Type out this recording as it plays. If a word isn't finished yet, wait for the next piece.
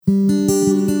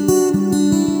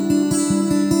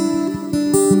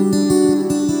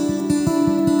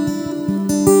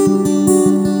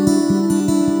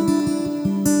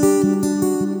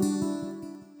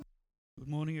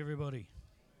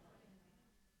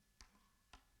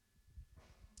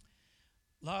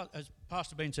As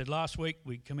Pastor Ben said, last week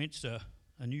we commenced a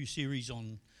new series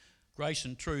on grace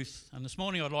and truth, and this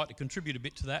morning I'd like to contribute a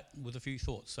bit to that with a few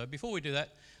thoughts. So before we do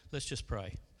that, let's just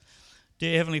pray.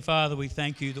 Dear Heavenly Father, we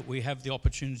thank you that we have the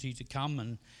opportunity to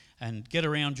come and get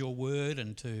around your word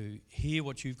and to hear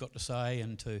what you've got to say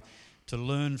and to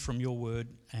learn from your word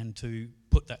and to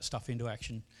put that stuff into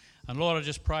action. And Lord, I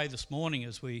just pray this morning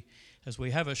as we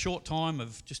have a short time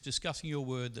of just discussing your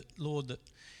word, that Lord, that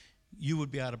you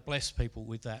would be able to bless people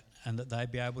with that and that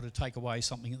they'd be able to take away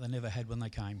something that they never had when they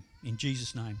came. In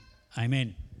Jesus' name,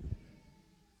 amen.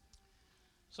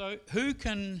 So who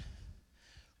can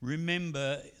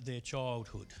remember their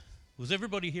childhood? Was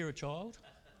everybody here a child?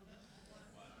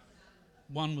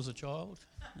 One was a child.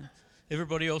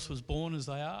 Everybody else was born as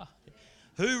they are.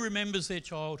 Who remembers their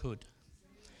childhood?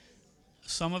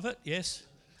 Some of it, yes.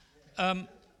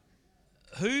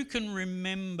 Who can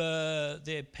remember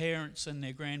their parents and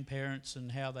their grandparents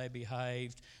and how they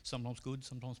behaved, sometimes good,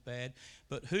 sometimes bad,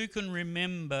 but who can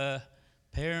remember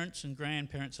parents and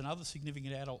grandparents and other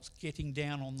significant adults getting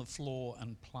down on the floor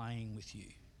and playing with you?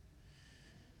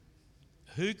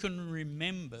 Who can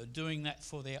remember doing that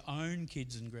for their own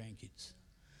kids and grandkids?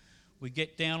 We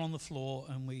get down on the floor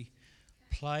and we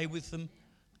play with them.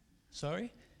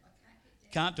 Sorry?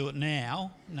 Can't do it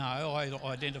now. No, I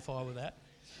identify with that.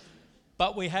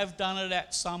 But we have done it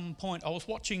at some point. I was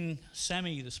watching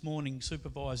Sammy this morning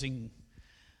supervising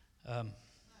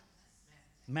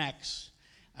Max,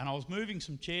 and I was moving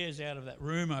some chairs out of that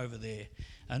room over there,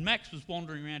 and Max was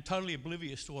wandering around totally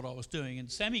oblivious to what I was doing,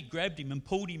 and Sammy grabbed him and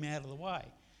pulled him out of the way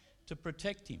to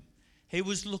protect him. He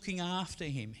was looking after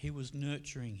him. He was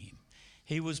nurturing him.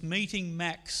 He was meeting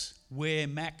Max where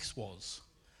Max was.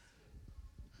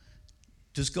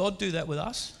 Does God do that with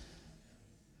us?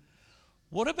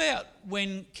 What about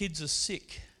when kids are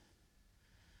sick?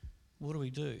 What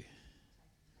do?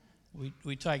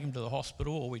 We take them to the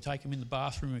hospital, or we take them in the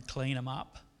bathroom and clean them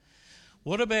up.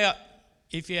 What about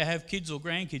if you have kids or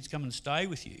grandkids come and stay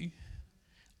with you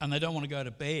and they don't want to go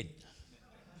to bed?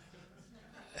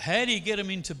 How do you get them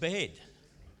into bed?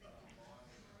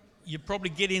 You probably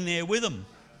get in there with them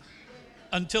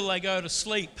until they go to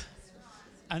sleep,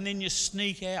 and then you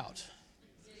sneak out.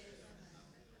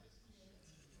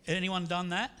 Anyone done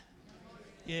that?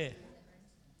 Yeah.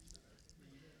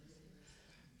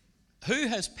 Who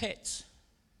has pets?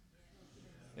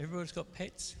 Everybody's got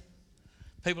pets.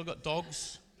 People have got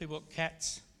dogs. People have got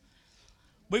cats.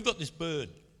 We've got this bird,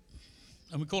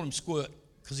 and we call him Squirt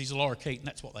because he's a lorikeet, and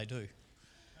that's what they do.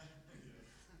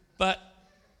 But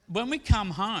when we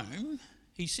come home,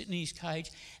 he's sitting in his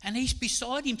cage, and he's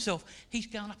beside himself. He's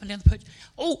going up and down the perch.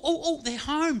 Oh, they're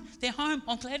home. They're home.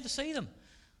 I'm glad to see them.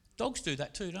 Dogs do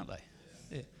that too, don't they?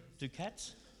 Yeah. Do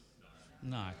cats?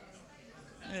 No.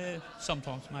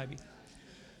 Sometimes maybe.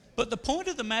 But the point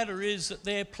of the matter is that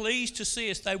they're pleased to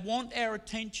see us. They want our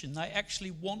attention. They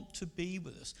actually want to be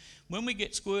with us. When we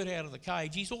get Squirt out of the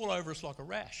cage, he's all over us like a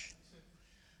rash.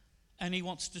 And he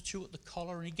wants to chew at the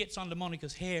collar, and he gets under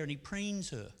Monica's hair and he preens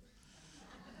her.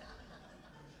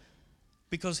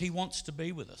 Because he wants to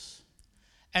be with us.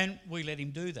 And we let him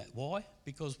do that. Why?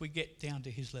 Because we get down to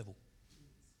his level.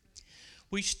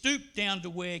 We stoop down to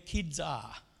where kids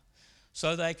are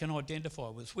so they can identify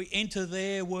with us. We enter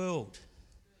their world.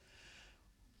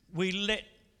 We let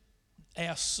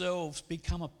ourselves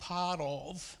become a part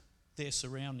of their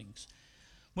surroundings.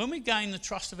 When we gain the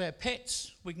trust of our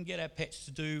pets, we can get our pets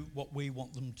to do what we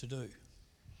want them to do.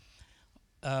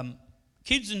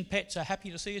 Kids and pets are happy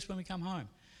to see us when we come home.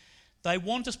 They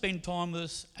want to spend time with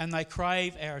us, and they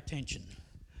crave our attention.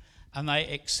 And they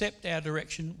accept our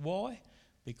direction. Why?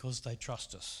 Because they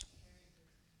trust us.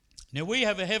 Now, we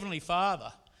have a Heavenly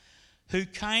Father who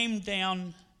came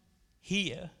down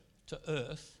here to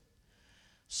earth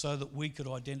so that we could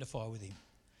identify with him.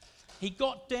 He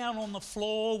got down on the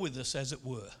floor with us, as it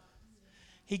were.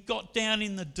 He got down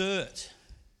in the dirt,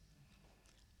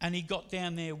 and he got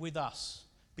down there with us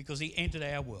because he entered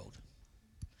our world.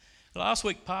 Last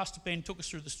week, Pastor Ben took us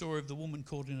through the story of the woman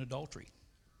caught in adultery.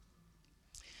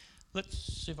 Let's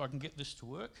see if I can get this to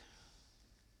work.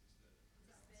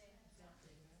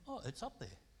 Oh, it's up there.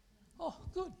 Oh,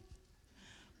 good.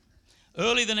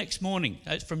 Early the next morning,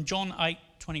 it's from John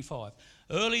 8:25.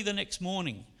 Early the next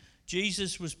morning,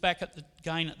 Jesus was back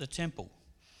again at the temple.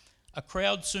 A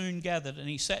crowd soon gathered, and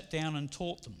he sat down and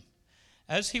taught them.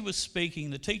 As he was speaking,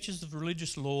 the teachers of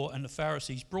religious law and the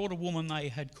Pharisees brought a woman they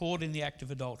had caught in the act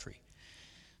of adultery.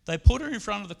 They put her in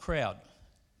front of the crowd.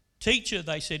 "Teacher,"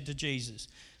 they said to Jesus,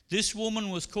 "this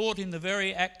woman was caught in the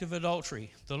very act of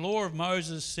adultery. The law of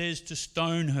Moses says to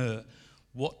stone her.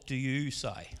 What do you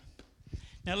say?"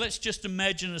 Now let's just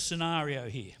imagine a scenario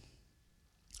here.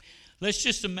 Let's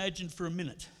just imagine for a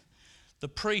minute. The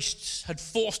priests had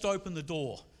forced open the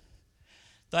door.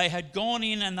 They had gone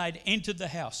in and they'd entered the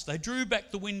house. They drew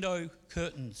back the window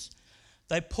curtains.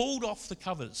 They pulled off the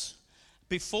covers.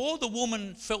 Before the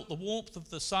woman felt the warmth of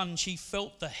the sun, she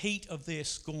felt the heat of their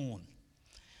scorn.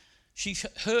 She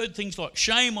heard things like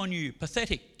shame on you,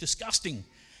 pathetic, disgusting.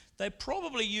 They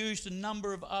probably used a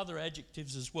number of other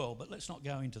adjectives as well, but let's not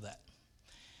go into that.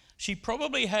 She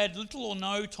probably had little or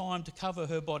no time to cover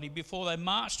her body before they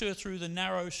marched her through the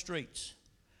narrow streets.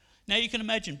 Now you can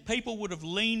imagine, people would have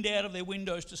leaned out of their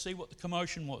windows to see what the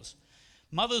commotion was.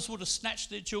 Mothers would have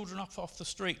snatched their children up off the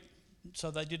street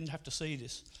so they didn't have to see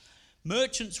this.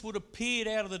 Merchants would have peered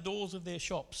out of the doors of their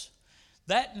shops.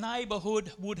 That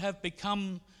neighbourhood would have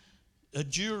become a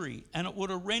jury and it would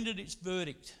have rendered its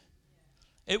verdict.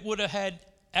 It would have had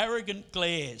arrogant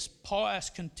glares,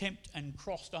 pious contempt and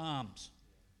crossed arms.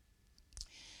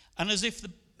 And as if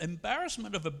the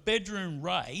embarrassment of a bedroom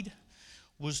raid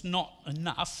was not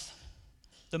enough,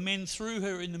 the men threw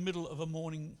her in the middle of a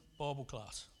morning Bible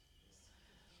class.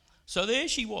 So there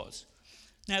she was.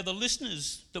 Now the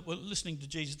listeners that were listening to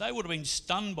Jesus, they would have been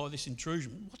stunned by this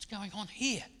intrusion. What's going on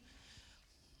here?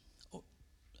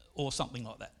 Or something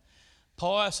like that.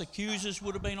 Pious accusers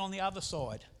would have been on the other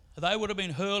side. They would have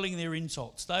been hurling their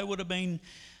insults. They would have been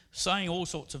saying all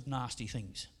sorts of nasty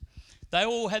things. They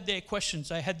all had their questions.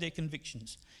 They had their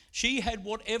convictions. She had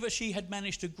whatever she had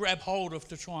managed to grab hold of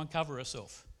to try and cover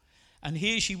herself. And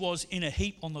here she was in a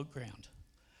heap on the ground.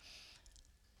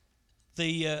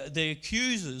 The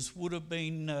accusers would have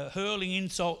been hurling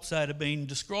insults. They'd have been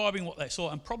describing what they saw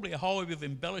and probably a whole heap of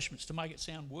embellishments to make it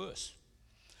sound worse.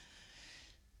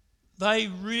 They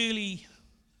really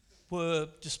were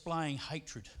displaying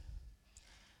hatred.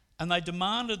 And they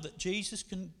demanded that Jesus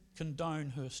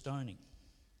condone her stoning.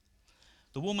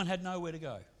 The woman had nowhere to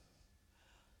go.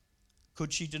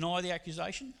 Could she deny the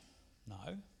accusation?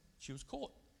 No, she was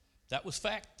caught. That was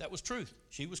fact, that was truth.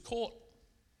 She was caught.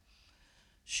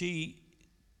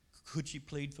 Could she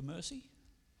plead for mercy?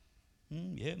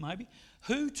 Yeah, maybe.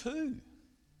 Who to?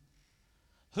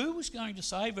 Who was going to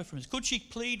save her from this? Could she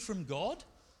plead from God?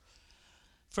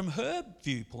 From her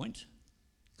viewpoint,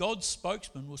 God's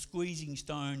spokesman was squeezing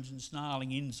stones and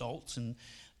snarling insults and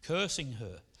cursing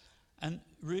her. And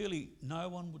really, no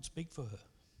one would speak for her.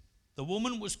 The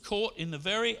woman was caught in the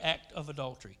very act of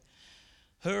adultery.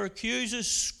 Her accusers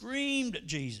screamed at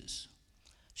Jesus.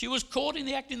 She was caught in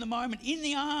the act, in the moment, in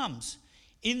the arms,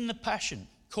 in the passion,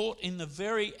 caught in the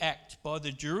very act by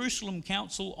the Jerusalem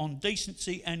Council on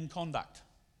Decency and Conduct.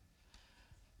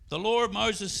 The law of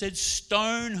Moses said,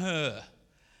 stone her.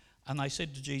 And they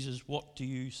said to Jesus, what do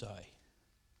you say?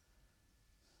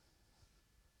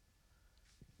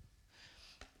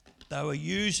 They were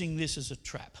using this as a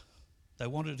trap. They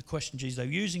wanted to question Jesus. They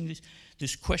were using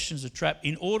this question as a trap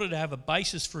in order to have a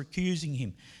basis for accusing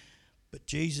him. But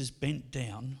Jesus bent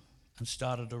down and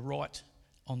started to write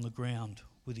on the ground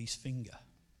with his finger.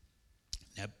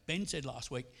 Now, Ben said last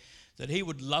week that he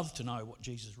would love to know what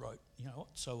Jesus wrote. You know what?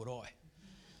 So would I.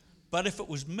 But if it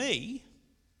was me,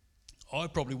 I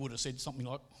probably would have said something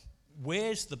like,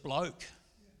 where's the bloke?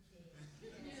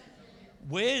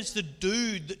 Where's the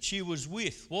dude that she was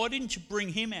with? Why didn't you bring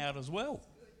him out as well?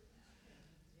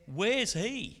 Where's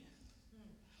he?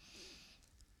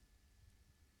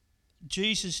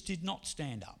 Jesus did not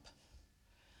stand up.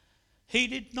 He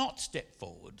did not step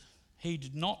forward. He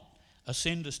did not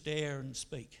ascend a stair and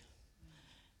speak.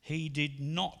 He did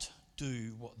not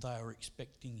do what they were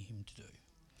expecting him to do.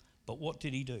 But what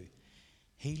did he do?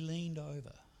 He leaned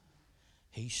over.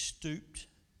 He stooped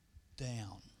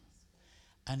down.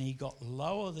 And he got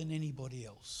lower than anybody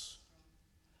else.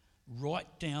 Right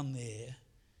down there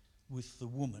with the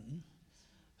woman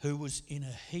who was in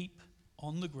a heap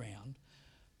on the ground,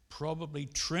 probably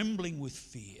trembling with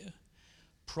fear,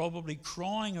 probably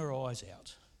crying her eyes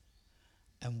out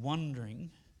and wondering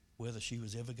whether she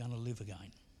was ever going to live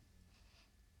again.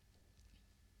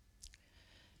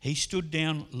 He stooped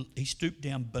down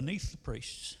beneath the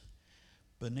priests,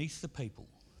 beneath the people.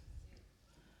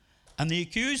 And the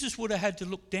accusers would have had to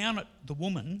look down at the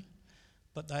woman,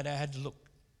 but they'd have had to look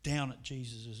down at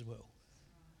Jesus as well.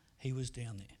 He was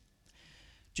down there.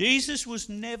 Jesus was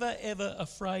never ever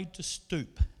afraid to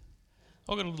stoop.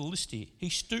 I've got a little list here. He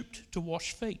stooped to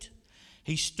wash feet.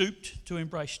 He stooped to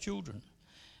embrace children.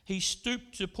 He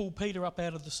stooped to pull Peter up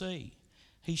out of the sea.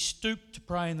 He stooped to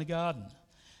pray in the garden.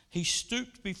 He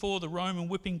stooped before the Roman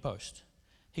whipping post.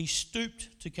 He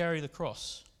stooped to carry the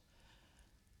cross.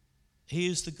 He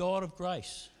is the God of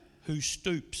grace who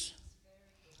stoops.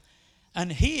 And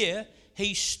here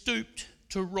he stooped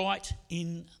to write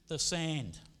in the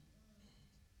sand.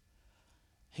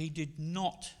 he did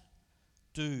not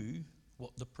do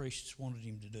what the priests wanted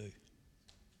him to do.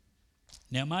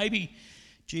 Now, maybe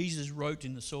Jesus wrote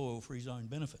in the soil for his own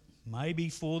benefit, maybe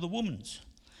for the woman's.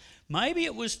 Maybe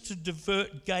it was to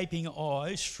divert gaping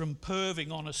eyes from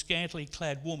perving on a scantily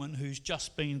clad woman who's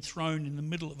just been thrown in the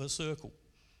middle of a circle.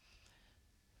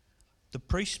 The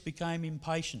priest became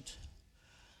impatient.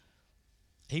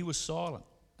 He was silent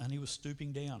and he was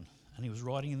stooping down and he was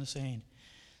writing in the sand.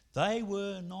 They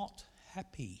were not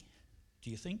happy, do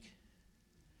you think?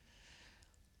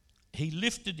 He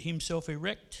lifted himself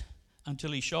erect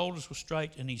until his shoulders were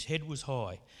straight and his head was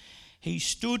high. He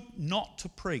stood not to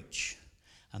preach.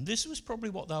 And this was probably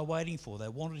what they were waiting for. They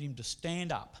wanted him to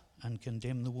stand up and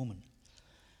condemn the woman.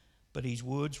 But his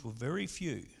words were very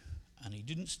few, and he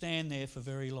didn't stand there for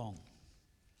very long.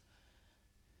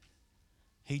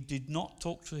 He did not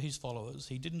talk to his followers.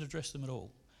 He didn't address them at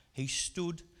all. He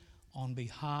stood on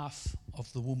behalf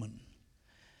of the woman,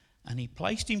 and he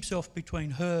placed himself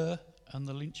between her and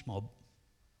the lynch mob.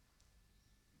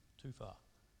 Too far.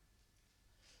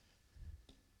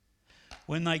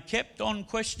 When they kept on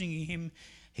questioning him,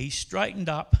 he straightened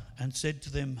up and said to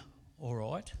them, "All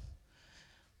right,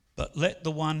 but let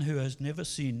the one who has never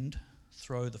sinned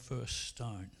throw the first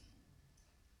stone."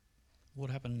 What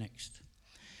happened next?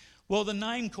 Well, the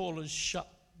name callers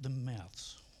shut their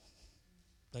mouths.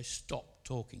 They stopped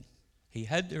talking. He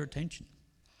had their attention.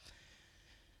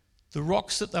 The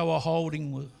rocks that they were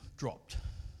holding were dropped.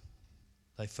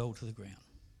 They fell to the ground.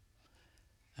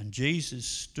 And Jesus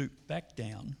stooped back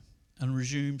down and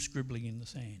resumed scribbling in the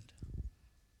sand.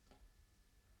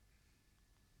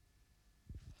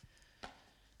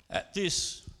 At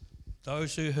this,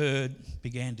 those who heard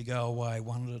began to go away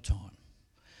one at a time.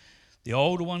 The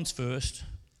older ones first,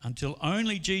 until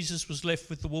only Jesus was left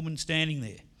with the woman standing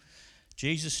there.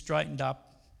 Jesus straightened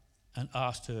up and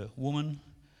asked her, "Woman,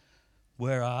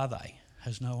 where are they?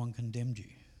 Has no one condemned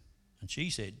you?" And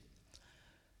she said,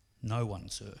 "No one,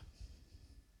 sir."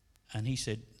 And he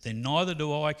said, "Then neither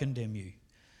do I condemn you.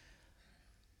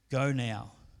 Go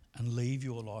now and leave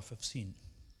your life of sin."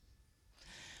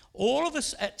 All of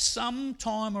us at some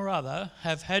time or other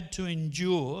have had to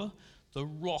endure the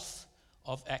wrath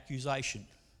of accusation,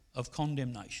 of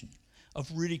condemnation,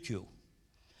 of ridicule.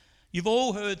 You've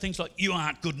all heard things like, "You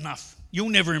aren't good enough. You'll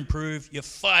never improve. You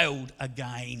failed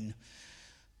again.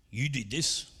 You did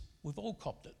this." We've all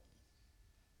copped it.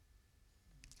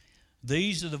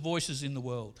 These are the voices in the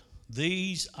world.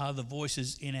 These are the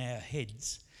voices in our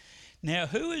heads. Now,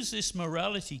 who is this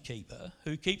morality keeper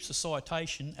who keeps a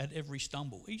citation at every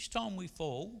stumble? Each time we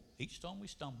fall, each time we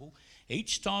stumble,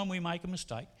 each time we make a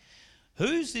mistake,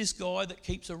 who's this guy that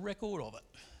keeps a record of it?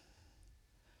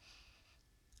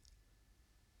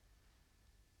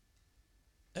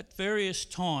 At various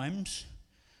times,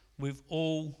 we've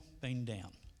all been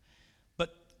down.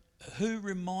 But who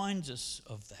reminds us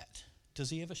of that? Does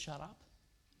he ever shut up?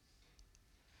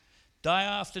 Day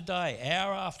after day,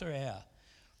 hour after hour,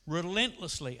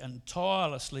 relentlessly and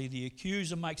tirelessly, the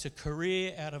accuser makes a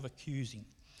career out of accusing.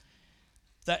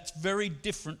 That's very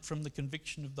different from the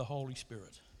conviction of the Holy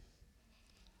Spirit.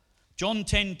 John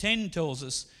 10:10 tells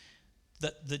us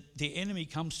that the enemy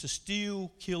comes to steal,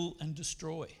 kill and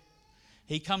destroy.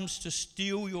 He comes to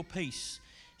steal your peace.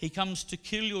 He comes to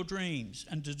kill your dreams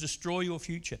and to destroy your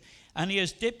future. And he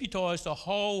has deputised a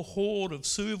whole horde of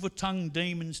silver-tongued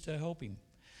demons to help him.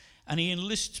 And he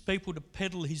enlists people to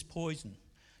peddle his poison,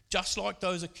 just like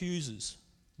those accusers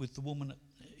with the woman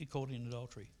caught in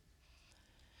adultery.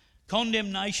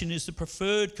 Condemnation is the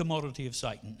preferred commodity of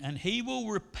Satan, and he will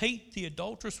repeat the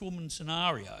adulterous woman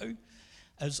scenario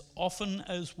as often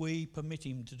as we permit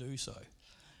him to do so,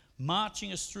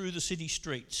 marching us through the city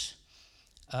streets,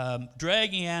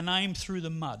 dragging our name through the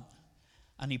mud,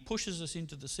 and he pushes us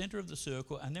into the centre of the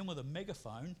circle, and then with a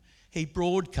megaphone he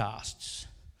broadcasts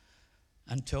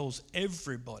and tells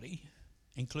everybody,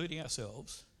 including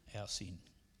ourselves, our sin.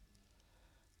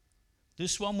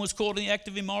 This one was caught in the act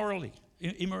of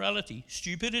immorality,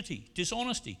 stupidity,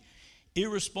 dishonesty,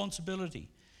 irresponsibility.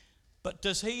 But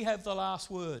does he have the last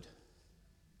word?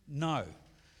 No.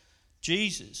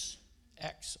 Jesus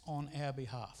acts on our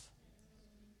behalf.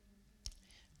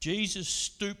 Jesus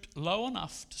stooped low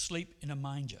enough to sleep in a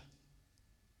manger.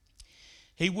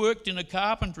 He worked in a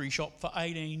carpentry shop for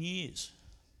 18 years.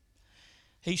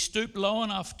 He stooped low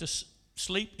enough to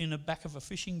sleep in the back of a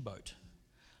fishing boat,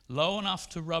 low enough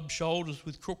to rub shoulders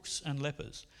with crooks and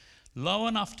lepers, low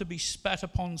enough to be spat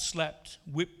upon, slapped,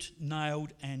 whipped,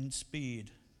 nailed and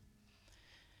speared,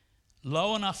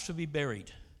 low enough to be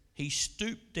buried. He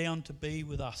stooped down to be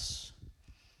with us,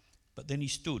 but then he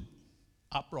stood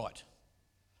upright.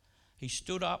 He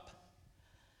stood up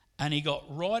And he got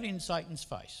right in Satan's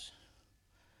face,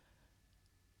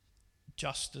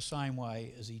 just the same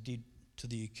way as he did to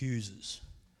the accusers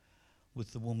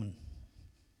with the woman.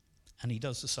 And he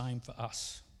does the same for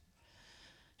us.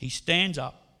 He stands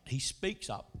up, he speaks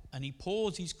up, and he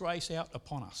pours his grace out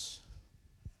upon us.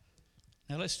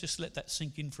 Now let's just let that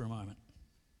sink in for a moment.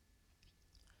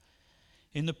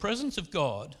 In the presence of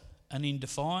God and in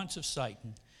defiance of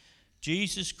Satan,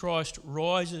 Jesus Christ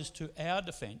rises to our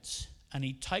defence and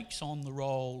he takes on the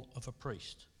role of a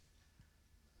priest.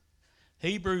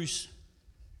 Hebrews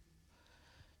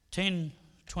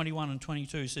 10:21 and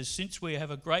 22 says, "Since we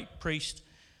have a great priest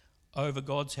over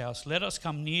God's house, let us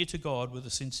come near to God with a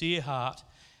sincere heart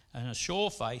and a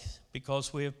sure faith,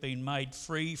 because we have been made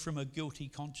free from a guilty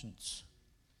conscience."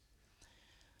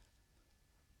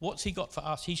 What's he got for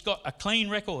us? He's got a clean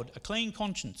record, a clean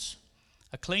conscience,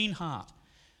 a clean heart,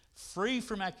 free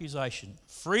from accusation,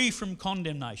 free from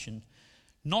condemnation,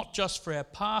 not just for our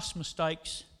past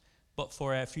mistakes, but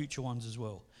for our future ones as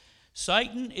well.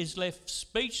 Satan is left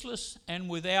speechless and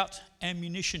without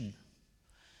ammunition,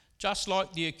 just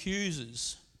like the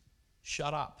accusers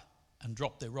shut up and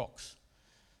drop their rocks.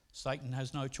 Satan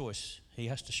has no choice. He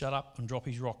has to shut up and drop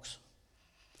his rocks.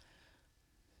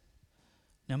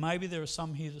 Now maybe there are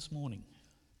some here this morning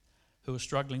who are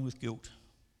struggling with guilt,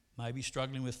 maybe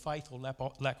struggling with faith or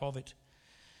lack of it.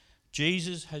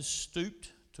 Jesus has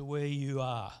stooped to where you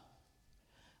are,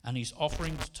 and he's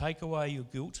offering to take away your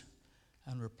guilt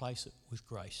and replace it with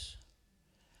grace.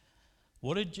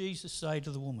 What did Jesus say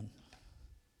to the woman?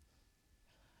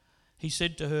 He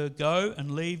said to her, "Go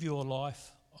and leave your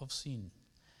life of sin."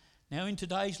 Now in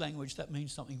today's language that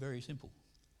means something very simple.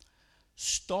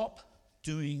 Stop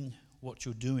doing what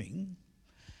you're doing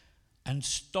and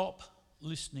stop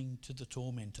listening to the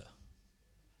tormentor.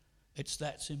 It's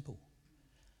that simple.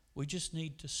 We just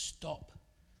need to stop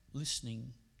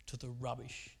listening to the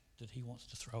rubbish that he wants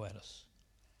to throw at us.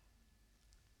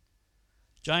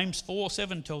 James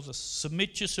 4:7 tells us,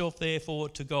 "Submit yourself therefore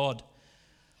to God.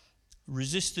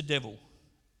 Resist the devil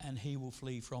and he will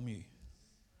flee from you."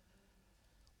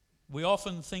 We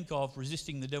often think of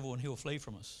resisting the devil and he'll flee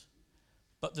from us.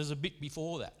 But there's a bit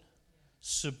before that.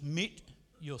 Submit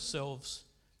yourselves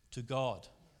to God.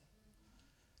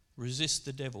 Resist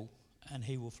the devil and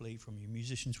he will flee from you.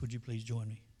 Musicians, would you please join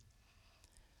me?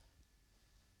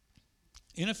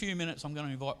 In a few minutes, I'm going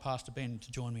to invite Pastor Ben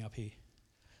to join me up here.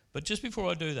 But just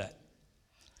before I do that,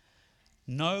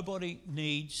 nobody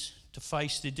needs to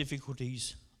face their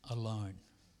difficulties alone.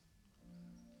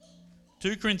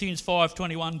 2 Corinthians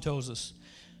 5:21 tells us,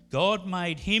 "God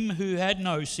made him who had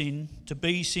no sin to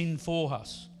be sin for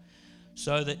us,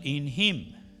 so that in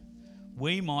him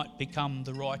we might become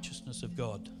the righteousness of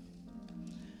God."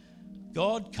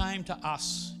 God came to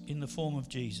us in the form of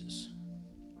Jesus.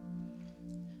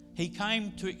 He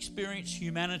came to experience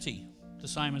humanity the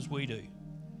same as we do.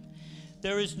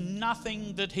 There is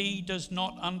nothing that he does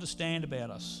not understand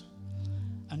about us.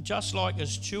 And just like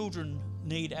as children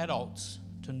need adults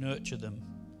to nurture them,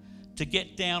 to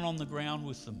get down on the ground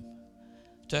with them,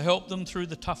 to help them through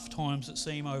the tough times that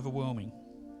seem overwhelming,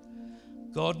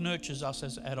 God nurtures us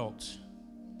as adults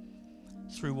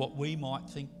through what we might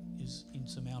think is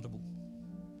insurmountable.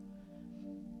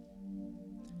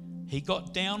 He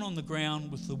got down on the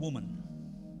ground with the woman,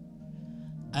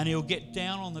 and he'll get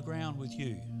down on the ground with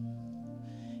you.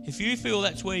 If you feel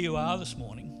that's where you are this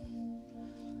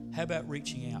morning, how about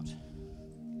reaching out?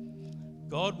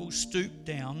 God will stoop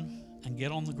down and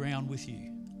get on the ground with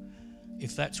you.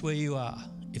 If that's where you are,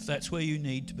 if that's where you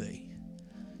need to be,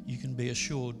 you can be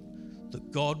assured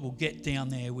that God will get down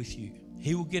there with you.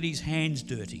 He will get his hands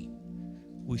dirty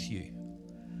with you.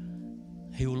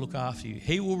 He will look after you.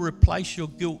 He will replace your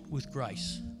guilt with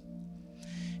grace.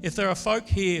 If there are folk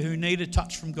here who need a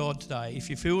touch from God today, if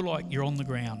you feel like you're on the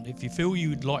ground, if you feel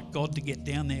you'd like God to get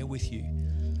down there with you,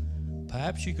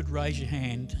 perhaps you could raise your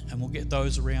hand and we'll get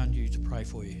those around you to pray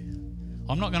for you.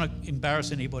 I'm not going to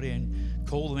embarrass anybody and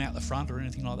call them out the front or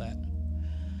anything like that.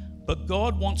 But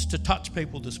God wants to touch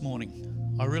people this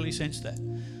morning. I really sense that.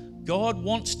 God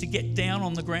wants to get down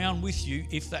on the ground with you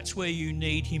if that's where you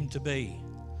need him to be.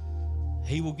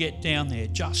 He will get down there,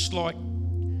 just like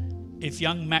if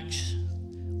young Max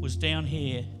was down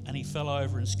here and he fell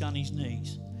over and scun his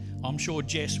knees. I'm sure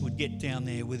Jess would get down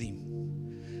there with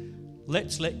him.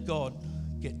 Let's let God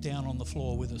get down on the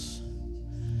floor with us.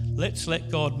 Let's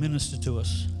let God minister to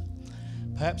us.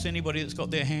 Perhaps anybody that's got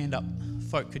their hand up,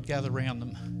 folk could gather around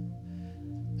them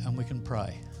and we can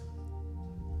pray.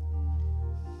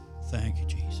 Thank you,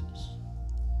 Jesus.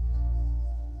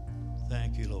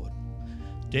 Thank you, Lord.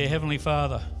 Dear Heavenly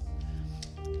Father,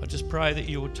 I just pray that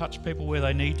you would touch people where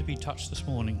they need to be touched this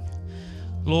morning.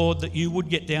 Lord, that you would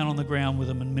get down on the ground with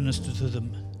them and minister to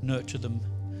them, nurture them,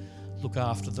 look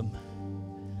after them.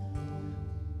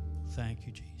 Thank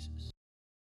you, Jesus.